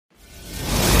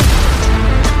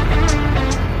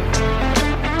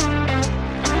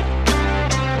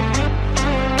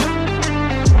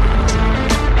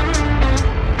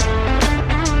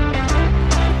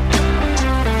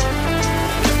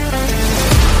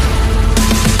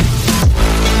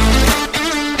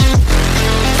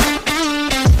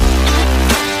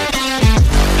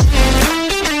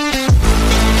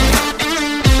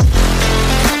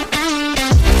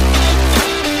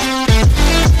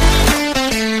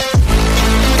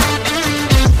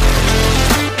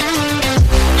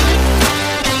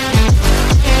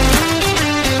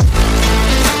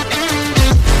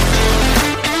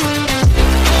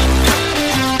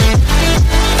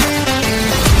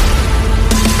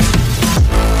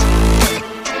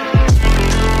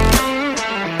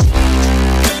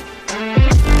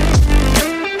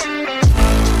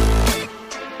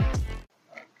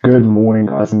Good morning,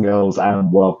 guys and girls,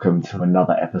 and welcome to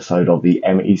another episode of the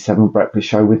ME7 Breakfast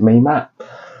Show with me, Matt.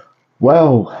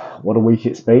 Well, what a week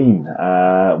it's been.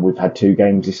 We've had two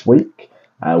games this week.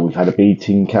 We've had a B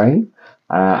team game,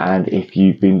 and if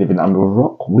you've been living under a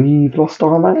rock, we've lost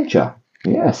our manager.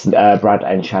 Yes, Brad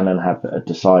and Shannon have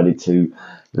decided to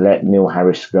let Neil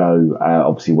Harris go.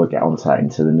 Obviously, we'll get onto that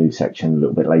into the news section a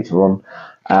little bit later on.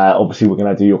 Obviously, we're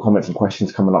going to do your comments and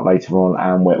questions coming up later on,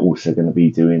 and we're also going to be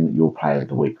doing your player of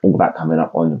the week. All that coming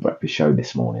up on the Breakfast Show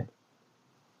this morning.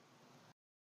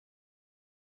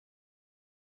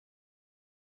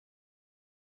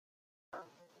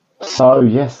 So,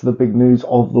 yes, the big news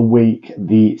of the week,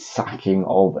 the sacking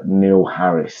of Neil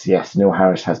Harris. Yes, Neil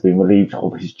Harris has been relieved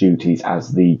of his duties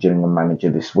as the Gillingham manager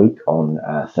this week on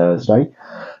Thursday.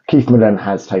 Keith Millen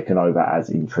has taken over as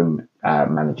interim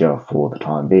manager for the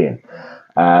time being.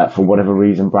 For whatever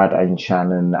reason, Brad and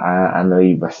Shannon and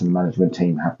the rest of the management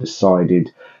team have decided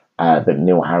that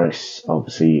Neil Harris,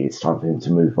 obviously, it's time for him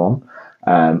to move on.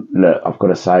 Look, I've got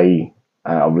to say,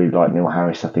 I really like Neil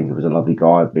Harris. I think he was a lovely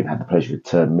guy. I've had the pleasure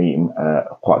to meet him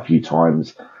quite a few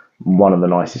times. One of the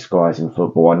nicest guys in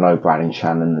football. I know Brad and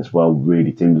Shannon as well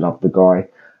really do love the guy.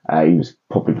 He was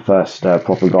probably the first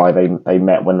proper guy they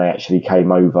met when they actually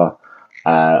came over,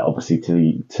 obviously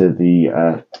to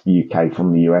the UK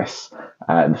from the US,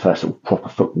 and the first sort of proper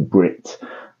football Brit.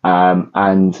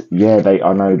 And yeah,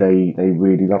 I know they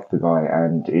really love the guy,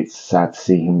 and it's sad to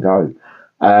see him go.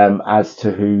 As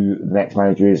to who the next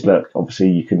manager is, look, obviously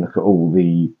you can look at all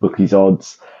the bookies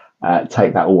odds.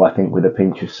 Take that all, I think, with a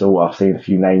pinch of salt. I've seen a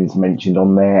few names mentioned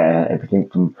on there, everything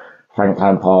from Frank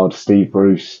Lampard, Steve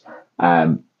Bruce.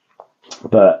 But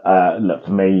look,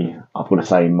 for me, I've got to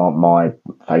say my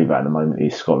favourite at the moment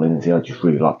is Scott Lindsay. I just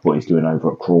really like what he's doing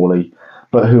over at Crawley.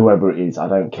 But whoever it is, I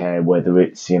don't care whether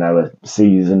it's a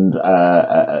seasoned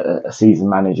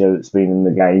manager that's been in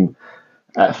the game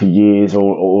for years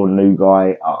or a new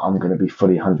guy. I'm going to be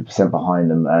fully 100% behind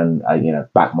them and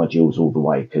back my Gills all the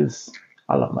way because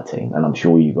I love my team and I'm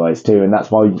sure you guys too, and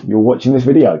that's why you're watching this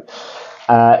video.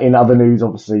 In other news,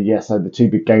 obviously, so the two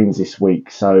big games this week.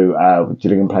 So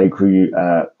Gillingham played Crew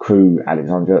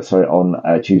Alexandria, on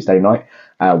Tuesday night.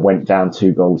 Went down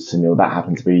 2-0. That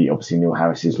happened to be obviously Neil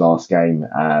Harris's last game.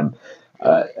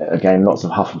 Again, lots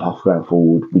of huff and puff going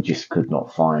forward. We just could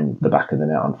not find the back of the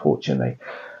net, unfortunately.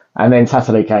 And then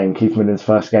Saturday came Keith Millen's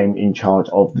first game in charge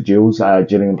of the Gills.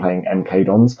 Gillingham playing MK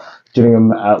Dons.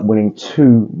 Gillingham winning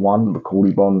 2-1.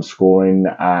 Macaulay Bond scoring,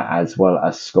 as well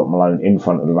as Scott Malone in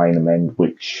front of the Raynham end,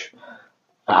 which,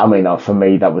 I mean, for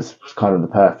me, that was kind of the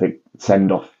perfect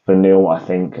send-off for Neil, I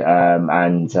think.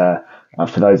 And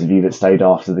for those of you that stayed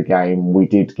after the game, we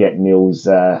did get Neil's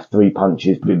 3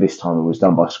 punches, but this time it was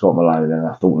done by Scott Malone, and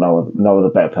I thought no other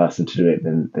better person to do it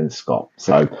than Scott.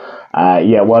 So,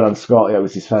 well done, Scott. It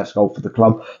was his first goal for the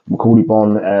club. Macaulay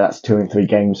Bond, that's 2 in 3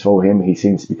 games for him. He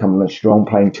seems to be coming on strong.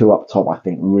 Playing 2 up top, I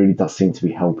think, really does seem to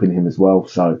be helping him as well.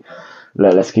 So,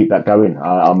 let's keep that going.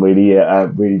 I'm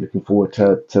really looking forward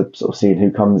to sort of seeing who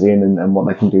comes in and what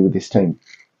they can do with this team.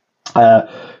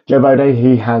 Joe Bode,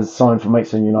 he has signed for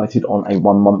Maidstone United on a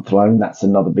 1-month loan. That's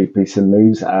another big piece of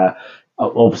news.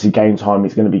 Obviously, game time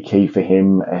is going to be key for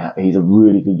him. He's a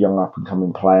really good young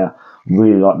up-and-coming player.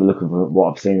 Really like the look of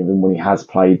what I've seen of him when he has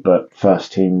played, but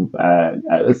first team,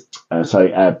 actually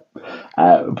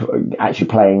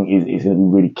playing is going to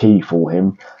be really key for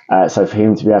him. So for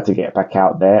him to be able to get back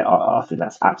out there, I think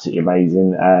that's absolutely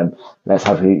amazing. Let's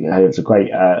hope he has a great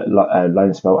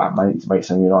loan spell at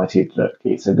Maidstone United. Look,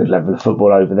 it's a good level of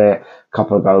football over there. A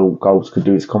couple of goals could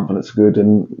do his confidence good,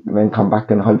 and then come back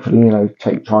and hopefully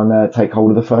try and take hold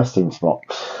of the first team spot.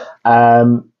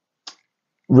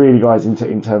 Really, guys, in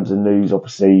terms of news,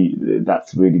 obviously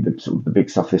that's really the big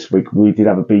stuff this week. We did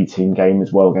have a B team game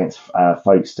as well against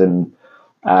Folkestone,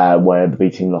 where the B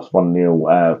team lost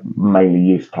 1-0. Mainly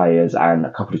youth players and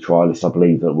a couple of trialists, I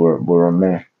believe, that were on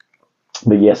there.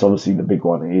 But yes, obviously the big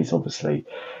one is obviously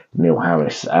Neil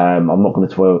Harris. I'm not going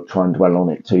to try and dwell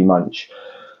on it too much.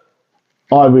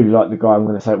 I really like the guy. I'm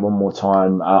going to say it one more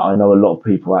time. I know a lot of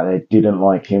people out there didn't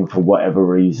like him for whatever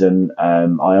reason.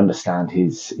 I understand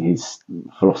his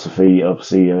philosophy,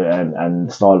 obviously, and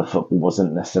the style of football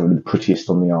wasn't necessarily the prettiest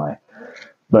on the eye.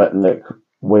 But look,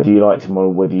 whether you liked him or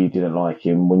whether you didn't like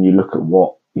him, when you look at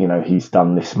what he's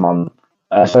done this month,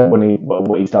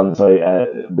 what he's done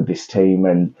with this team,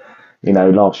 and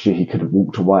last year he could have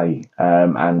walked away,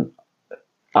 and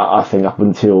I think up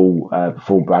until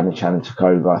before Brad and Shannon took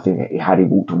over, I think had he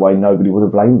walked away, nobody would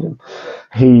have blamed him.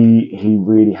 He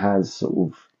really has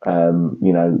sort of, I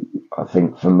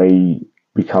think for me,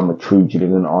 become a true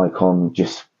Gillingham icon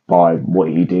just by what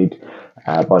he did.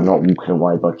 by not walking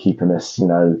away, by keeping us,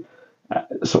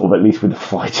 sort of at least with a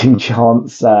fighting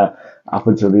chance up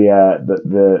until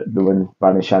the when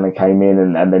Brandon Shannon came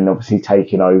in, and then obviously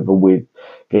taking over with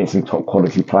getting some top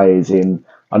quality players in.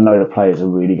 I know the players are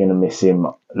really going to miss him.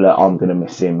 Look, I'm going to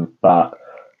miss him, but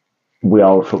we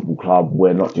are a football club.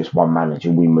 We're not just one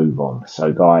manager. We move on.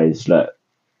 So, guys, look,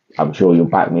 I'm sure you'll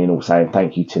back me in all saying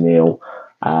thank you to Neil.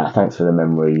 Thanks for the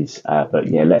memories. But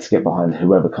yeah, let's get behind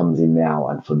whoever comes in now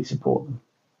and fully support them.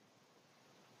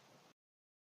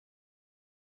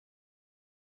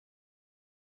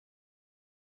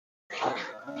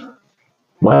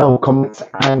 Well, comments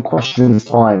and questions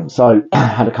time. So,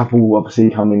 had a couple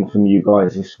obviously coming from you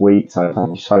guys this week. So,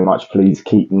 thank you so much. Please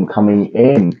keep them coming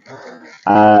in.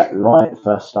 Right,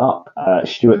 first up,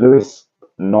 Stuart Lewis.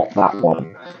 Not that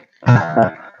one.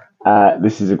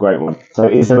 This is a great one. So,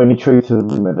 is there any truth to the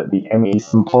rumour that the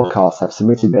ME7 podcasts have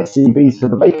submitted their CVs for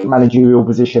the vacant managerial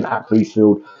position at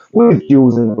Priestfield with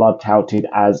Jules in the Blood touted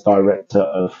as director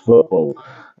of football?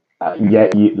 Yeah,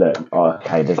 look,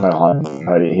 okay, there's no hiding. You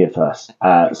heard it here first.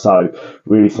 So,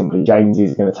 really simply, James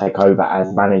is going to take over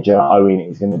as manager. Owen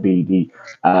is going to be the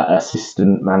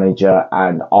assistant manager,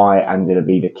 and I am going to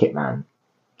be the kit man.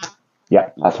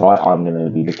 Yeah, that's right. I'm going to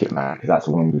be the kit man because that's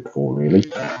all I'm good for,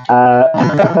 really.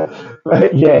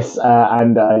 But yes,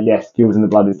 and yes, Gills in the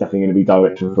Blood is definitely going to be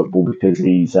director of football because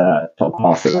he's top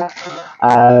class at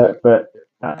that. But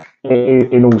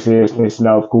in all seriousness,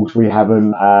 no, of course we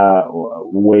haven't.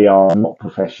 We are not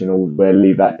professionals. We'll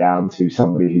leave that down to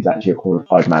somebody who's actually a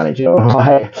qualified manager. All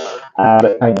right.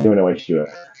 But thank you anyway, Stuart.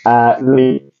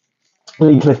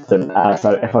 Lee Clifton,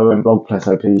 so FOM blog plus,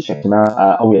 so please check him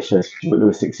out. Oh yes, yes, Stuart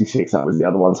Lewis 66, that was the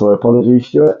other one, so apologies,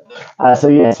 Stuart. So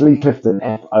yes, Lee Clifton,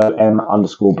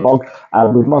 FOM_blog,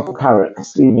 with Michael Carrick,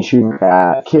 Stephen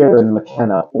Schumacher, Kieran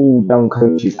McKenna, all young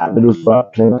coaches at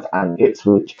Middlesbrough, Plymouth and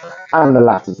Ipswich, and the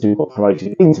latter two got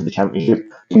promoted into the Championship.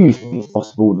 Do you think it's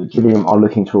possible that Gillingham are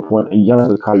looking to appoint a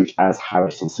younger coach as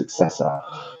Harris's successor?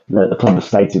 The club has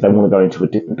stated they want to go into a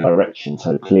different direction,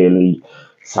 so clearly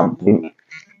something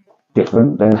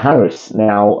different than Harris.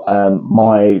 Now,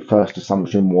 my first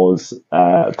assumption was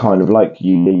kind of like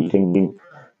you, Lee, thinking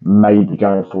maybe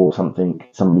going for somebody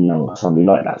young, somebody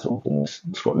like that sort of thing,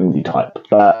 Scotland type.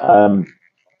 But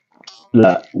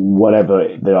look, whatever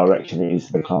the direction is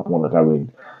the club want to go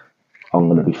in, I'm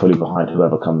going to be fully behind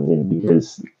whoever comes in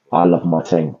because I love my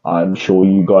team. I'm sure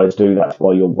you guys do. That's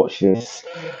why you'll watch this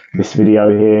video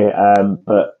here.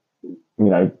 But you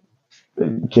know,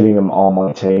 Gillingham are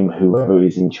my team, whoever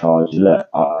is in charge. Look,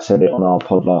 I said it on our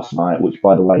pod last night, which,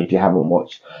 by the way, if you haven't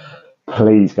watched,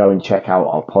 please go and check out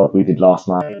our pod we did last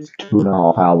night. It's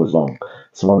 2.5 hours long.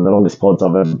 It's one of the longest pods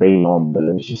I've ever been on, but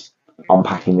it was just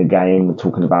unpacking the game,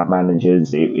 talking about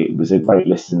managers. It was a great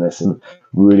listen. There's some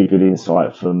really good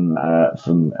insight from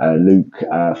Luke,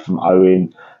 from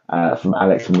Owen, from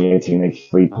Alex from the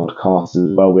 1883 podcast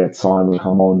as well. We had Simon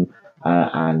come on.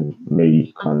 And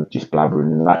me kind of just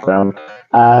blabbering in the background.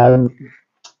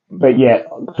 But yeah,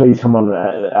 please come on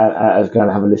go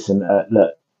and have a listen.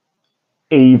 Look,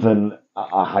 even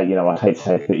I'd hate to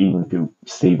say it, but even if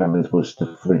Steve Evans was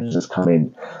to, for instance, come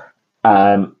in,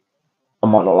 I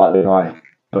might not like the guy,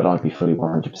 but I'd be fully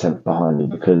 100% behind him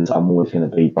because I'm always going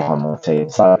to be behind my team.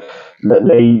 So,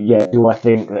 Lee, yeah, do I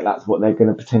think that that's what they're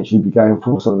going to potentially be going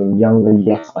for, something younger?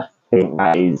 Yes, I think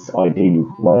that is ideally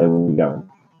where they will be going.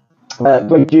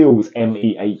 Greg Gills,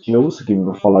 ME8 Gills, give him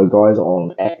a follow, guys,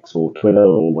 on X or Twitter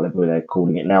or whatever they're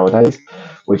calling it nowadays.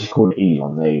 We're just calling it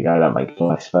Elon. There you go, that makes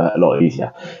life a lot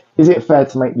easier. Is it fair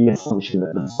to make the assumption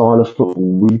that the style of football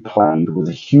we played was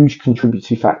a huge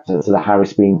contributing factor to the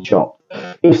Harris being chopped?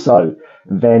 If so,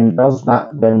 then does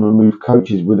that then remove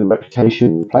coaches with a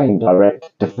reputation for playing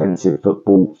direct defensive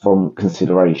football from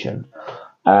consideration?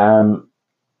 I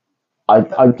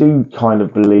do kind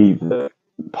of believe that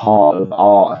part of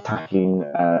our attacking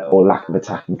or lack of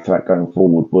attacking threat going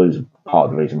forward was part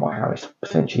of the reason why Harris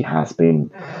potentially has been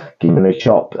given a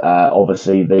chop.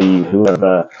 Obviously,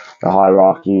 whoever the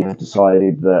hierarchy have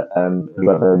decided that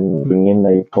whoever they bring in,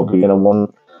 they're probably going to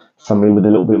want somebody with a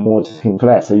little bit more attacking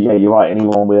flair. So yeah, you're right.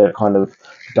 Anyone with a kind of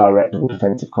direct or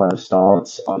defensive kind of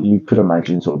stance, you could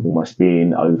imagine sort of almost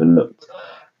being overlooked.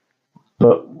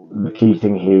 But the key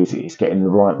thing here is getting the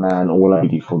right man or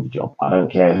lady for the job. I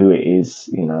don't care who it is,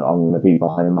 I'm going to be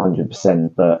behind him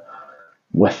 100%, but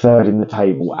we're third in the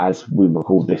table as we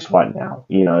record this right now.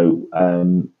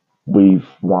 We've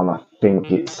won, I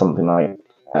think it's something like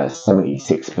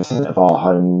 76% of our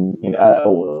home,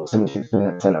 or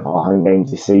 76% of our home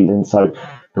games this season. So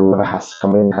whoever has to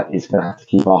come in is going to have to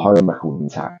keep our home record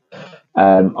intact.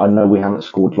 I know we haven't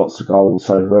scored lots of goals,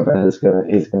 so whoever is going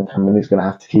to come in is going to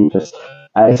have to keep us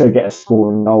to get us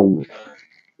scoring goals.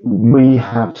 We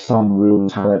have some real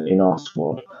talent in our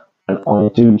squad, and I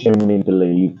do genuinely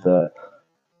believe that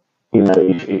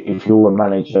if you're a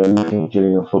manager looking at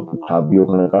Gillingham Football Club, you're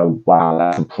going to go, wow,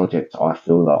 that's a project I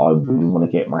feel that I really want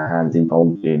to get my hands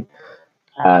involved in.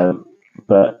 Um,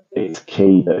 but it's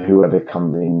key that whoever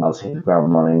comes in does hit the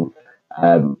ground running,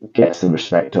 gets the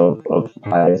respect of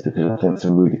players, because I think it's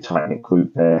a really tight knit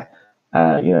group there.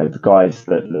 The guys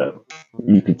that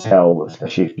you could tell,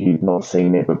 especially if you've not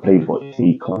seen it, but please watch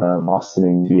the Connor Marston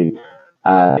interview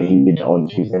he did on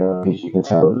Tuesday night, because you can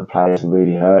tell that the players are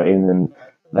really hurting, and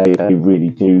they really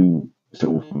do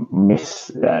sort of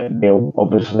miss Neil,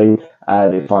 obviously.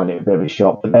 They find it a bit of a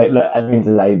shock. But look, at the end of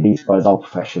the day, these guys are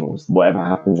professionals. Whatever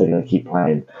happens, they're going to keep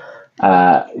playing.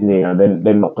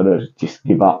 They're not going to just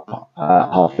give up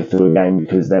halfway through a game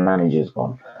because their manager's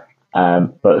gone.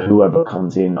 But whoever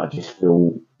comes in, I just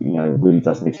feel, really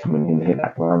does need to come in and hit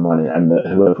that ground running. And that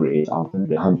whoever it is, I'm going to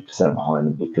be 100% behind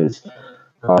them, because,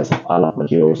 guys, I love my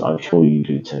Gills. I'm sure you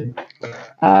do too.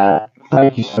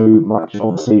 Thank you so much,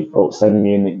 obviously, for sending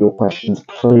in your questions.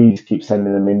 Please keep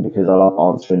sending them in, because I love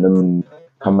answering them and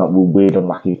coming up with weird and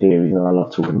wacky theories, and I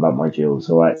love talking about my Gills.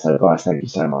 All right, so guys, thank you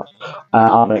so much.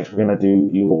 Up next, we're going to do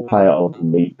your player of the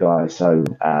week, guys. So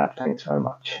thanks very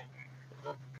much.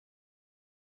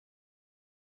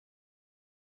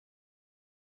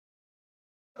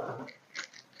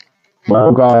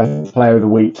 Well, guys, it's player of the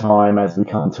week time as we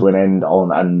come to an end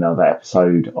on another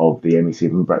episode of the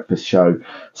ME7 Breakfast Show.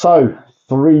 So,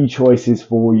 three choices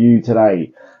for you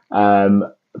today.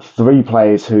 Three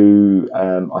players who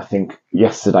I think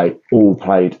yesterday all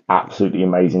played absolutely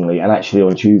amazingly. And actually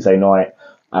on Tuesday night,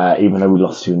 even though we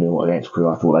lost 2-0 against Crewe,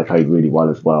 I thought they played really well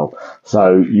as well.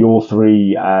 So, your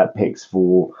three picks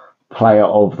for player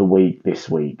of the week this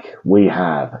week. We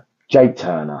have Jake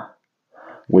Turner.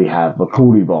 We have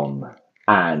Macaulay Bond,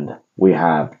 and we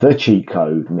have the cheat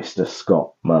code, Mr.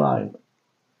 Scott Malone.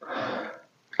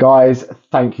 Guys,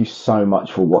 thank you so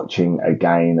much for watching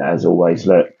again. As always,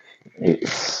 look,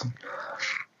 it's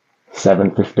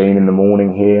 7:15 in the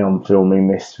morning here. I'm filming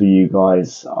this for you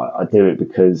guys. I do it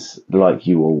because, like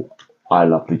you all, I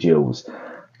love the Gills.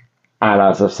 And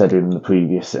as I said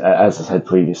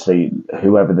previously,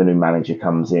 whoever the new manager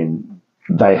comes in,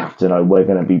 they have to know we're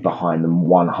going to be behind them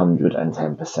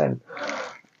 110%.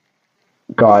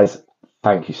 Guys,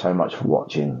 thank you so much for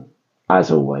watching.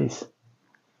 As always,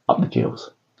 up the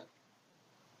Gills.